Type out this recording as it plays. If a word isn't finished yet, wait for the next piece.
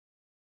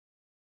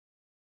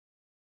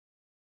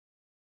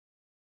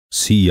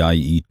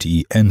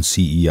CIET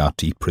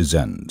NCERT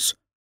presents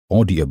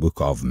Audiobook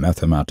of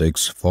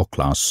Mathematics for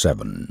Class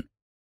 7.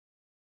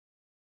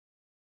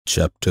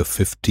 Chapter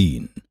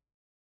 15.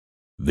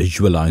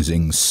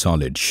 Visualizing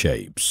Solid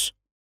Shapes.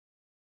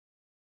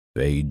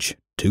 Page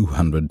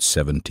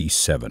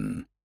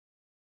 277.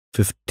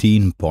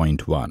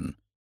 15.1.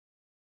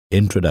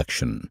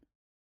 Introduction.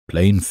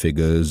 Plane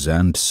Figures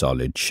and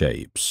Solid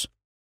Shapes.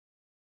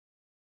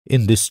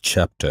 In this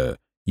chapter,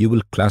 you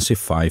will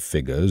classify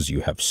figures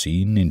you have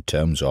seen in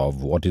terms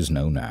of what is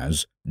known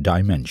as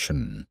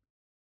dimension.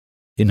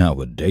 In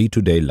our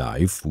day-to-day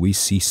life, we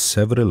see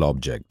several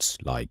objects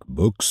like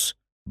books,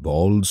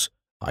 balls,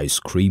 ice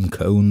cream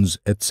cones,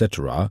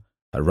 etc.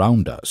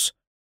 around us,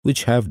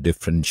 which have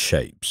different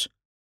shapes.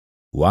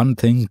 One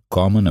thing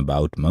common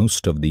about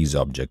most of these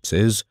objects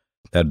is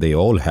that they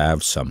all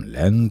have some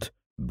length,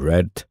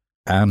 breadth,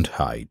 and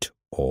height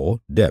or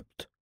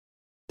depth.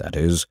 That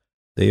is,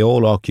 they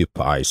all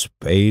occupy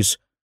space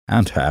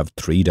and have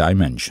three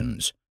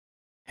dimensions.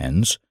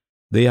 Hence,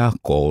 they are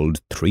called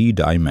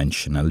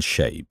three-dimensional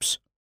shapes.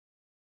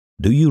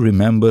 Do you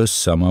remember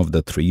some of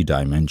the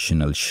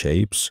three-dimensional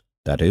shapes,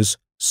 that is,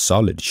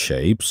 solid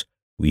shapes,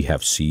 we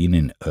have seen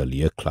in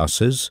earlier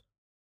classes?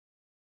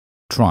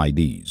 Try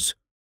these.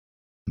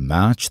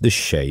 Match the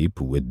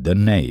shape with the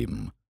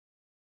name.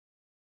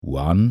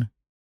 1,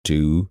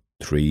 2,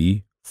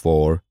 3,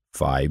 4,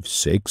 5,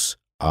 6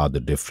 are the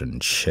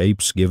different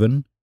shapes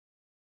given.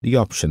 The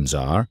options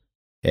are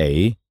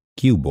A.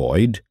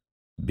 Cuboid,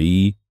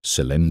 B.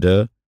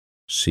 Cylinder,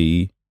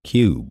 C.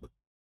 Cube,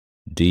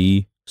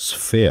 D.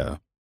 Sphere,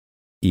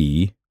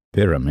 E.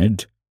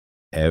 Pyramid,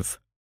 F.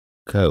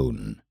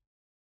 Cone.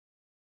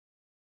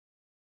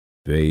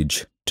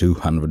 Page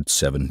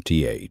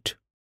 278.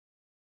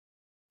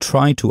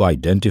 Try to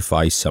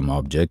identify some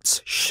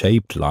objects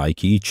shaped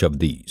like each of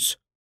these.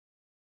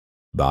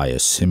 By a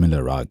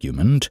similar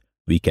argument,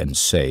 we can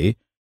say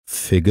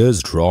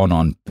figures drawn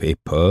on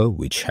paper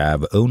which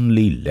have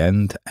only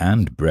length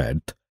and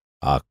breadth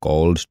are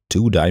called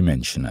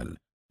two-dimensional,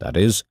 that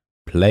is,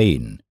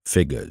 plane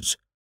figures.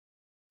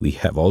 We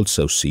have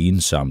also seen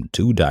some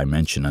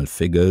two-dimensional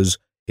figures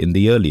in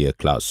the earlier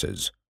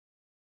classes.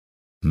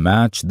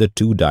 Match the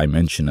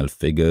two-dimensional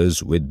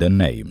figures with the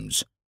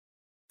names.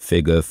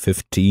 Figure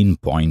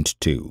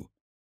 15.2.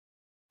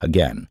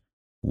 Again,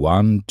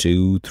 1,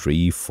 2,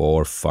 3,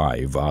 4,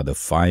 5 are the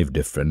 5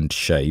 different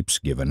shapes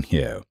given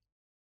here.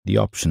 The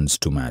options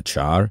to match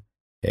are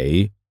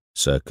A.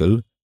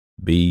 Circle,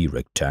 B.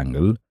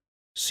 Rectangle,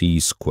 C.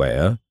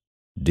 Square,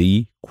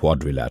 D.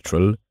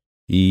 Quadrilateral,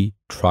 E.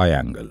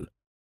 Triangle.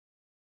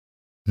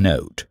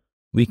 Note,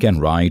 we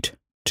can write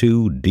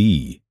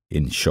 2D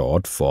in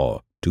short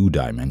for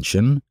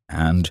two-dimension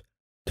and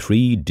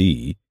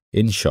 3D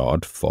in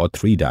short for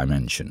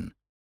three-dimension.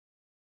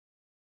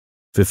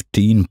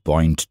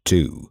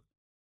 15.2.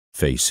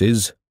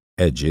 Faces,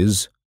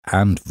 Edges,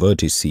 and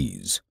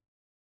Vertices.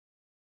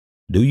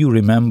 Do you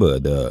remember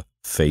the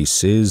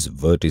faces,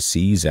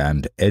 vertices,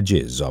 and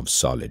edges of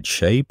solid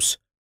shapes,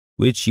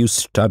 which you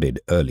studied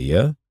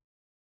earlier?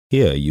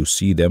 Here you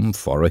see them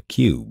for a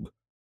cube.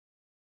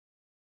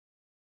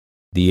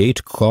 The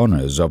 8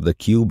 corners of the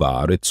cube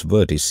are its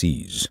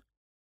vertices.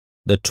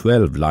 The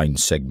 12 line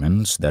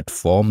segments that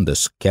form the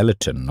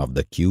skeleton of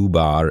the cube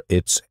are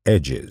its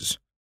edges.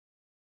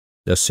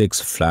 The 6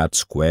 flat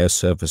square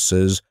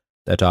surfaces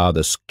that are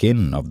the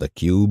skin of the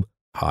cube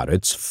are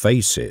its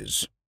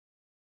faces.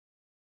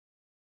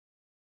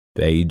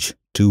 Page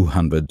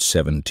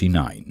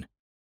 279.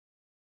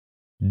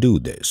 Do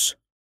this.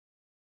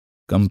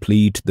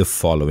 Complete the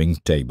following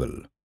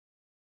table.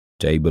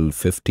 Table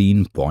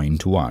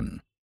 15.1.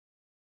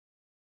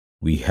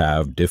 We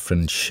have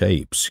different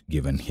shapes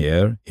given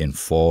here in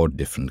 4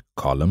 different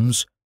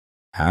columns,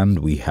 and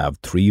we have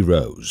 3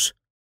 rows.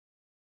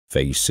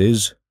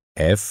 Faces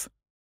F,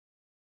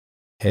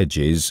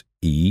 edges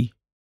E,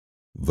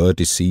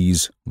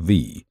 vertices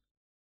V.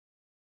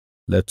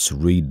 Let's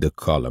read the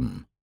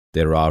column.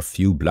 There are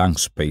few blank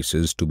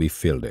spaces to be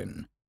filled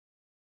in.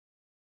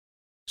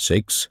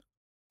 6,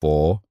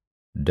 4,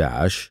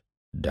 dash,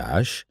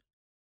 dash,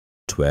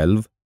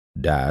 12,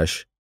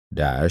 dash,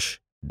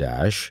 dash,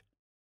 dash,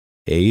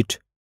 8,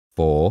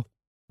 4,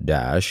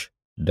 dash,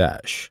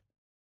 dash.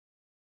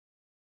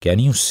 Can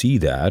you see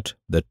that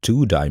the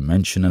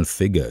two-dimensional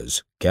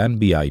figures can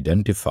be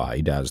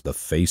identified as the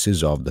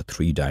faces of the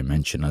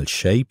three-dimensional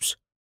shapes?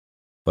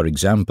 For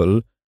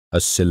example,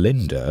 a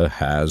cylinder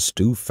has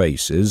 2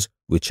 faces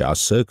which are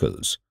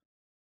circles,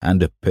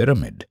 and a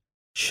pyramid,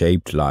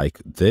 shaped like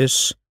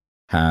this,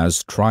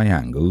 has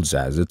triangles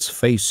as its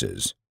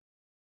faces.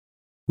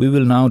 We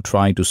will now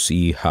try to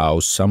see how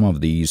some of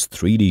these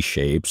 3D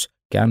shapes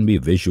can be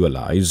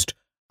visualized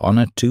on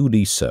a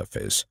 2D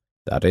surface,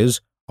 that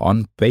is,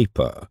 on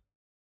paper.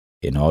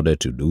 In order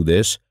to do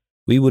this,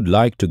 we would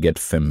like to get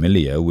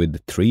familiar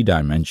with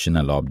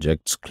three-dimensional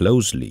objects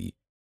closely.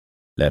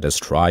 Let us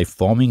try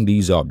forming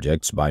these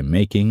objects by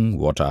making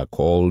what are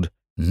called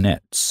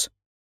nets.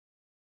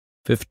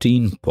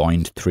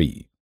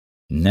 15.3.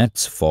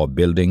 Nets for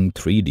building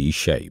 3D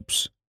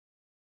shapes.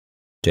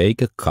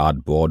 Take a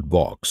cardboard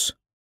box.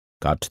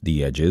 Cut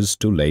the edges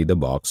to lay the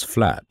box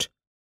flat.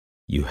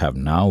 You have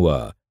now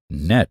a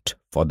net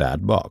for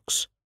that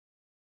box.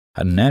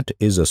 A net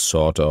is a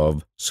sort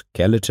of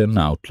skeleton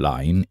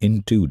outline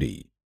in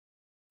 2D.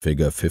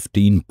 Figure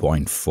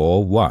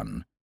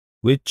 15.41,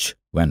 which,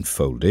 when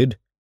folded,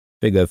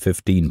 figure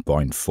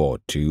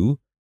 15.42,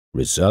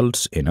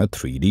 results in a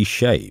 3D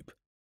shape.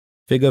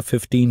 Figure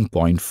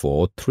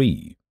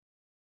 15.43.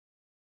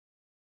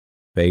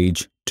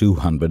 Page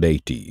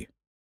 280.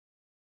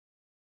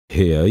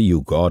 Here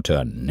you got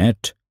a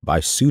net by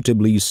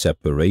suitably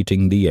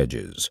separating the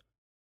edges.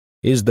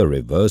 Is the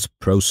reverse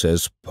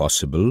process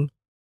possible?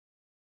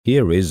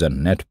 Here is a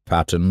net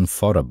pattern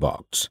for a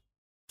box.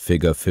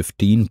 Figure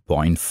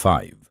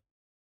 15.5.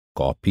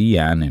 Copy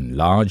an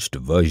enlarged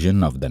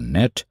version of the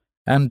net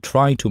and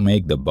try to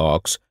make the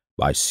box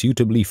by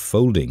suitably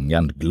folding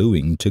and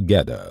gluing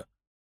together.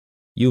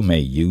 You may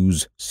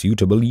use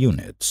suitable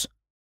units.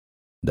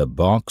 The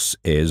box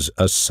is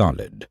a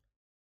solid.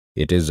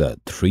 It is a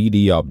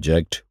 3D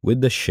object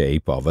with the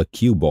shape of a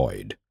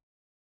cuboid.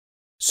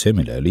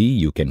 Similarly,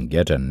 you can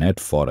get a net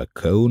for a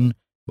cone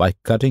by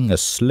cutting a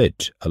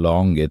slit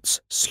along its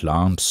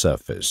slant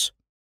surface.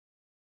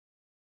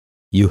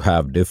 You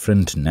have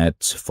different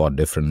nets for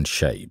different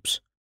shapes.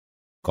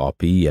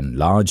 Copy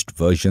enlarged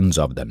versions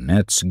of the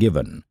nets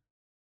given,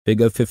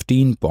 figure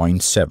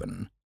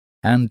 15.7,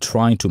 and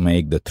try to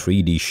make the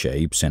 3D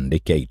shapes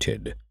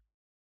indicated.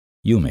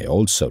 You may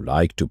also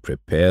like to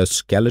prepare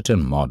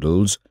skeleton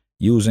models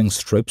using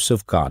strips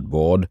of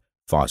cardboard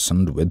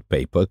fastened with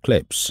paper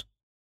clips.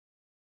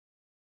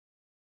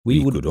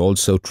 We could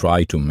also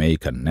try to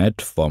make a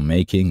net for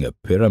making a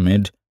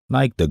pyramid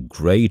like the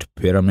Great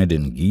Pyramid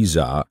in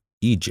Giza,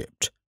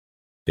 Egypt.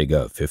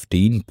 Figure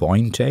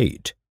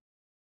 15.8.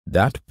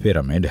 That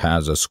pyramid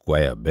has a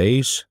square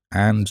base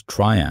and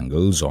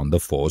triangles on the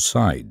 4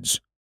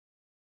 sides.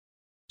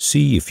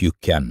 See if you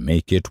can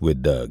make it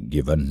with the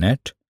given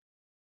net.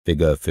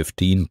 Figure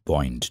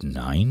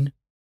 15.9.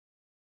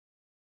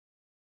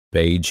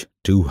 Page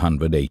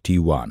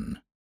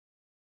 281.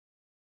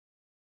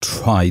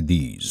 Try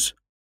these.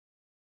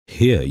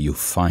 Here you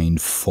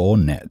find 4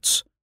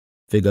 nets.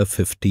 Figure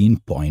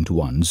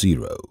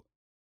 15.10.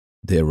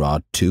 There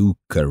are 2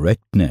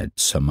 correct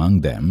nets among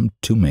them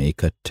to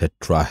make a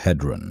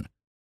tetrahedron.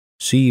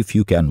 See if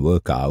you can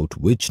work out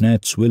which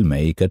nets will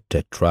make a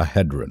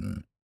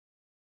tetrahedron.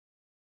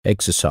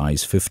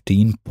 Exercise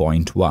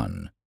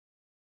 15.1.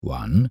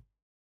 1.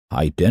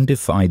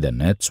 Identify the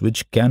nets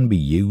which can be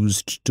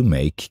used to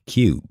make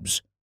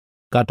cubes.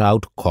 Cut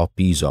out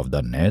copies of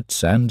the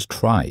nets and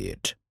try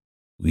it.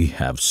 We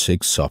have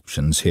 6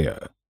 options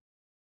here.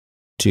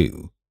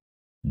 2.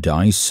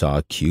 Dice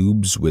are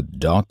cubes with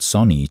dots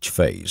on each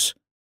face.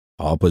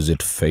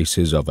 Opposite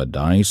faces of a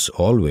dice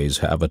always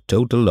have a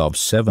total of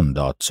 7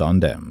 dots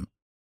on them.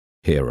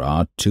 Here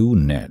are 2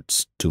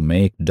 nets to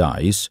make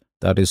dice,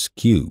 that is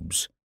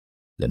cubes.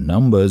 The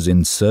numbers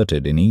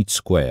inserted in each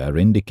square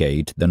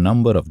indicate the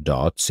number of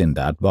dots in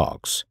that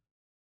box.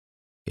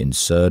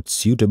 Insert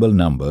suitable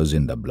numbers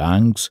in the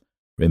blanks,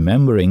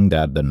 remembering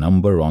that the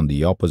number on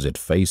the opposite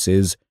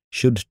faces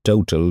should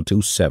total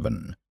to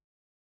 7.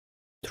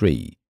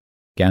 3.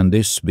 Can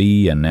this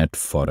be a net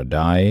for a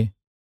die?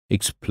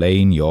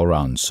 Explain your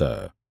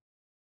answer.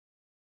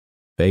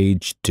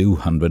 Page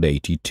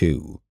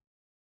 282.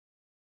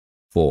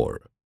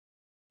 4.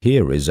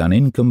 Here is an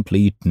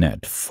incomplete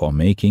net for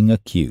making a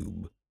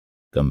cube.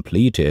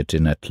 Complete it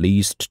in at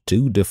least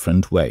 2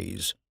 different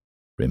ways.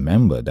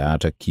 Remember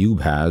that a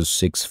cube has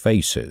 6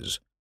 faces.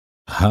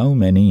 How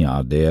many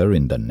are there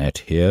in the net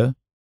here?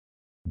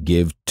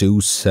 Give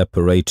 2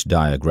 separate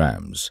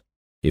diagrams.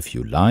 If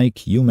you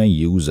like, you may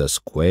use a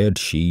squared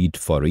sheet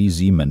for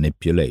easy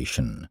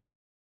manipulation.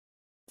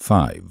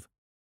 5.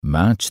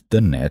 Match the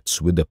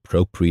nets with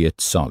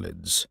appropriate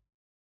solids.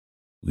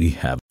 We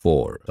have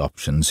 4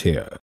 options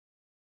here.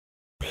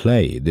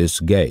 Play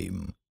this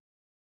game.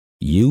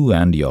 You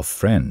and your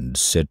friend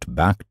sit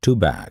back to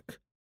back.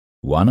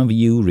 One of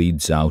you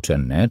reads out a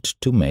net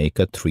to make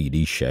a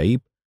 3D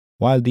shape,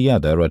 while the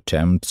other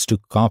attempts to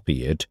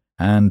copy it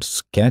and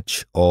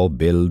sketch or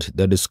build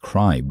the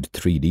described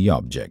 3D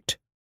object.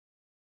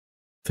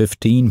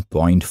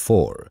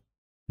 15.4.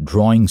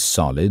 Drawing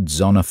solids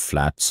on a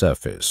flat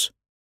surface.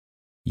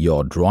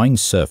 Your drawing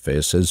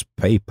surface is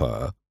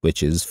paper,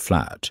 which is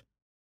flat.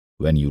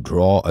 When you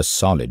draw a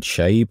solid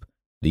shape,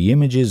 the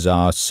images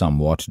are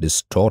somewhat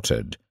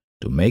distorted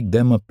to make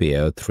them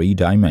appear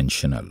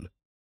 3-dimensional.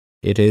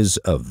 It is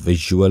a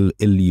visual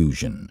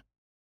illusion.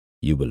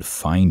 You will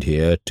find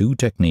here 2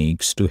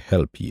 techniques to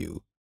help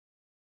you.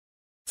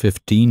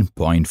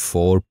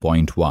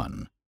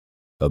 15.4.1.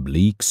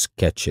 Oblique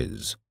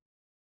sketches.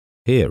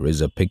 Here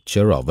is a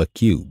picture of a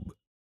cube,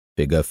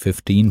 figure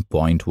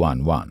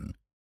 15.11.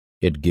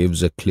 It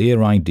gives a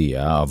clear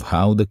idea of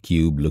how the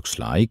cube looks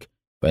like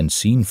when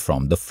seen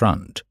from the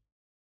front.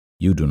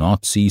 You do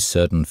not see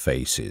certain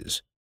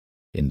faces.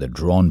 In the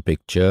drawn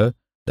picture,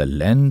 the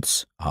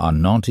lengths are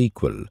not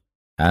equal,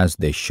 as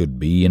they should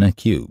be in a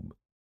cube.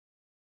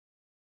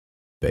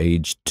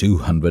 Page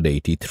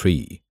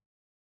 283.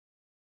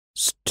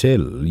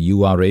 Still,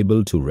 you are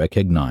able to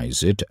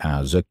recognize it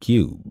as a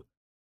cube.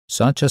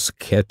 Such a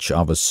sketch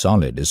of a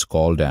solid is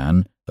called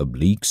an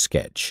oblique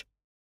sketch.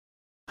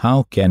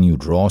 How can you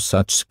draw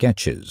such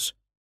sketches?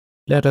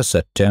 Let us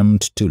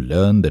attempt to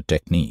learn the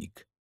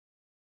technique.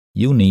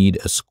 You need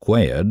a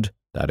squared,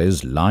 that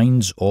is,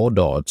 lines or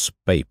dots,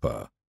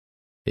 paper.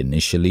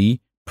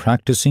 Initially,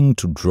 practicing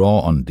to draw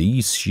on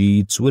these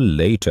sheets will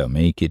later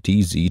make it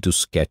easy to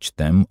sketch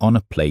them on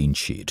a plain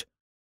sheet,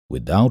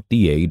 without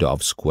the aid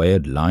of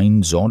squared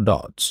lines or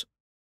dots.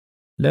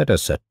 Let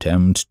us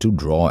attempt to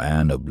draw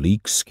an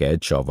oblique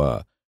sketch of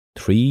a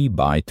 3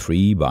 by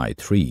 3 by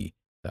 3,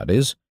 that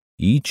is,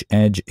 each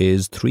edge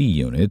is 3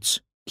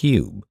 units,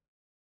 cube.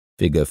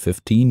 Figure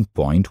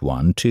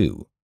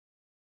 15.12.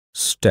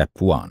 Step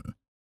 1.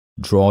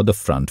 Draw the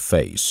front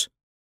face.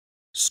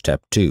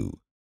 Step 2.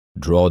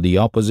 Draw the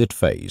opposite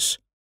face.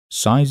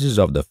 Sizes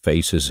of the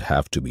faces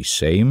have to be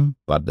same,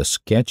 but the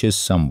sketch is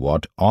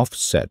somewhat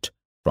offset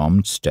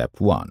from step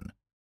 1.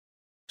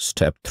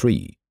 Step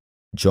 3.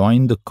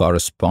 Join the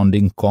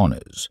corresponding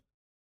corners.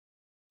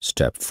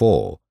 Step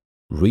 4.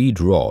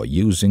 Redraw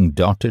using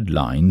dotted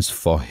lines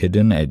for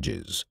hidden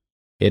edges.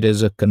 It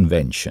is a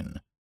convention.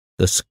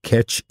 The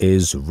sketch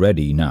is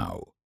ready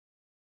now.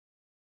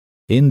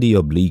 In the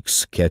oblique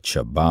sketch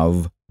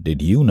above,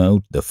 did you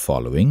note the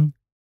following?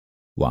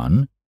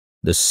 1.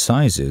 The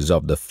sizes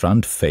of the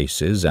front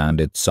faces and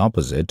its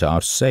opposite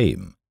are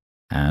same.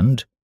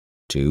 And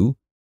 2.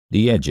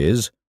 The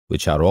edges,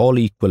 which are all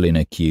equal in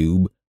a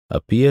cube,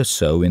 appear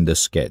so in the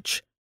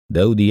sketch,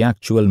 though the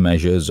actual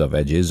measures of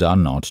edges are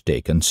not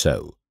taken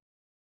so.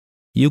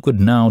 You could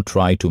now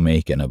try to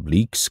make an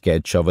oblique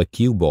sketch of a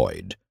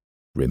cuboid.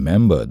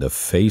 Remember, the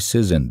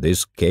faces in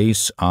this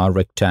case are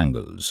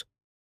rectangles.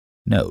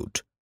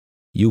 Note,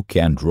 you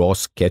can draw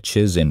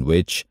sketches in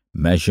which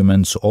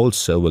measurements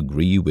also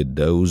agree with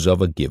those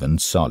of a given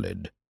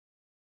solid.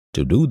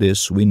 To do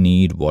this, we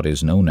need what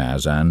is known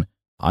as an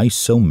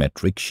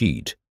isometric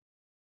sheet.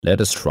 Let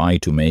us try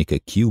to make a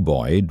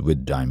cuboid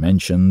with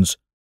dimensions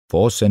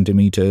 4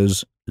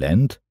 cm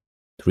length,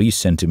 3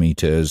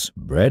 cm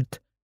breadth,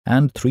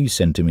 and 3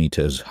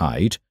 cm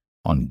height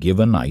on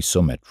given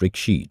isometric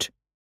sheet.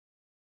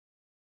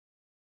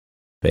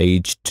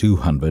 Page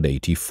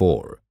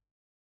 284.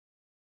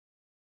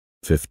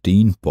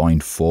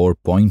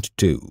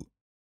 15.4.2.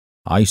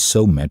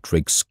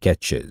 Isometric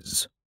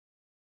sketches.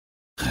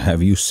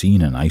 Have you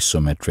seen an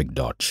isometric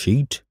dot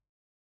sheet?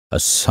 A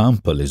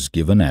sample is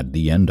given at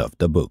the end of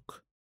the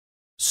book.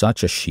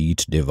 Such a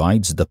sheet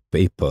divides the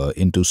paper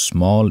into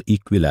small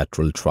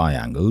equilateral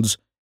triangles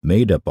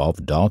made up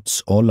of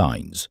dots or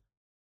lines.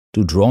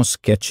 To draw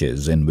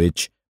sketches in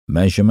which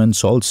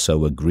measurements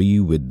also agree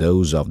with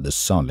those of the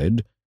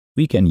solid,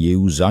 we can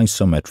use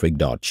isometric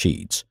dot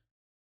sheets,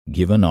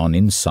 given on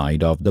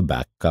inside of the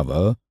back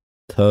cover,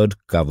 third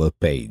cover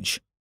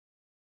page.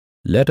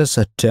 Let us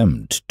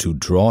attempt to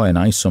draw an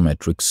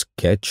isometric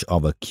sketch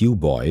of a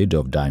cuboid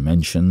of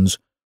dimensions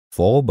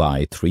 4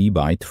 by 3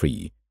 by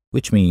 3,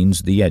 which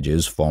means the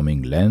edges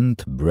forming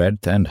length,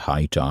 breadth and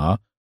height are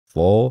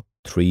 4,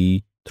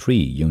 3, 3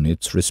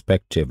 units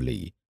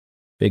respectively.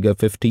 Figure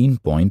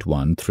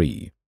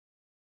 15.13.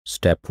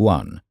 Step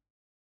 1.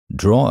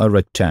 Draw a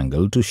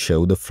rectangle to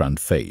show the front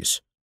face.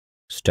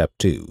 Step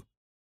 2.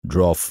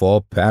 Draw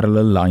 4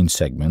 parallel line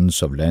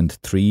segments of length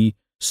 3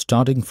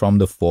 starting from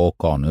the 4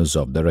 corners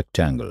of the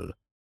rectangle.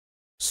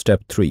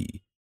 Step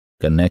 3.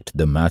 Connect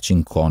the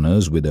matching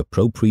corners with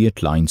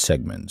appropriate line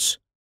segments.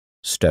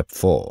 Step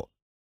 4.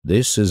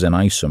 This is an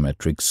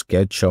isometric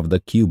sketch of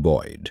the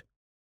cuboid.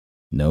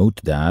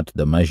 Note that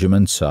the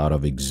measurements are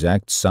of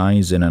exact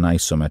size in an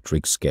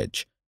isometric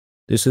sketch.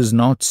 This is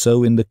not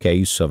so in the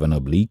case of an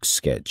oblique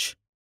sketch.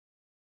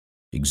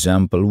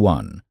 Example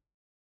 1.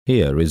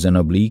 Here is an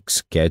oblique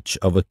sketch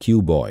of a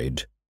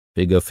cuboid.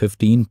 Figure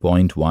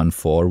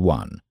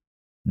 15.141.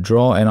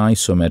 Draw an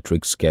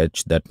isometric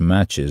sketch that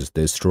matches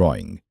this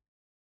drawing.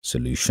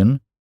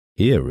 Solution.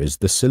 Here is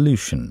the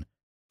solution.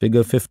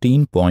 Figure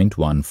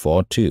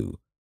 15.142.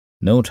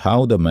 Note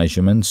how the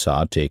measurements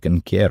are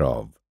taken care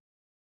of.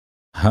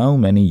 How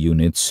many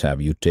units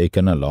have you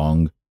taken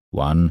along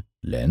 1.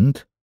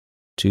 Length,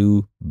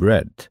 2.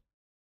 Breadth,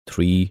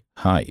 3.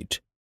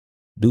 Height?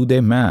 Do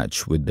they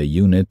match with the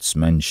units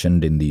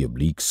mentioned in the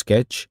oblique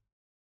sketch?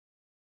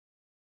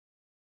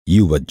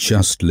 You were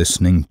just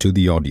listening to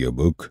the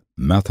audiobook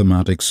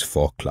Mathematics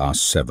for Class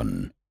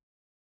 7.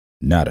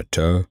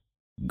 Narrator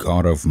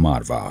Gaurav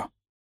Marva.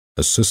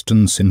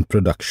 Assistance in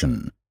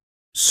production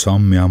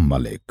Soumya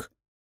Malik.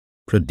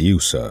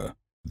 Producer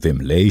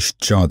Vimlesh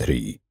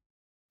Chaudhary.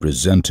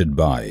 Presented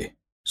by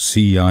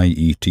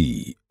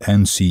CIET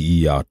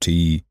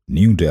NCERT,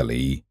 New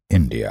Delhi,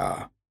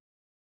 India.